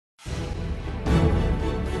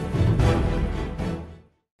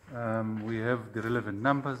have the relevant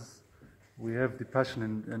numbers, we have the passion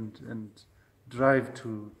and drive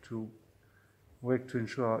to work to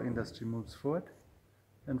ensure our industry moves forward.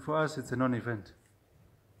 And for us, it's a non-event.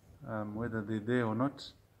 Whether they're there or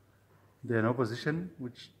not, they're in opposition,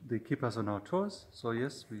 which they keep us on our toes. So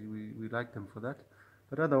yes, we like them for that.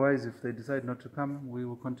 But otherwise, if they decide not to come, we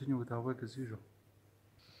will continue with our work as usual.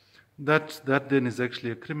 That then is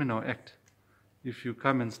actually a criminal act. If you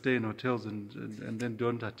come and stay in hotels and then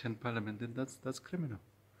don't attend Parliament, then that's criminal.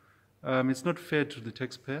 It's not fair to the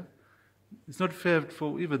taxpayer. It's not fair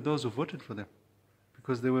for even those who voted for them,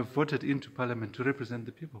 because they were voted into Parliament to represent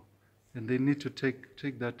the people, and they need to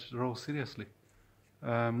take that role seriously.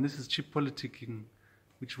 This is cheap politicking,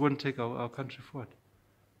 which won't take our country forward.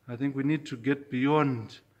 I think we need to get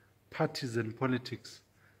beyond parties and politics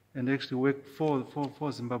and actually work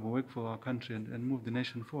for Zimbabwe, work for our country and move the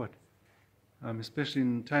nation forward. Especially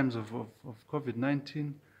in times of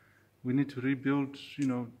COVID-19, we need to rebuild.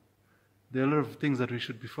 There are a lot of things that we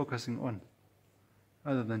should be focusing on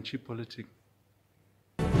other than cheap politics.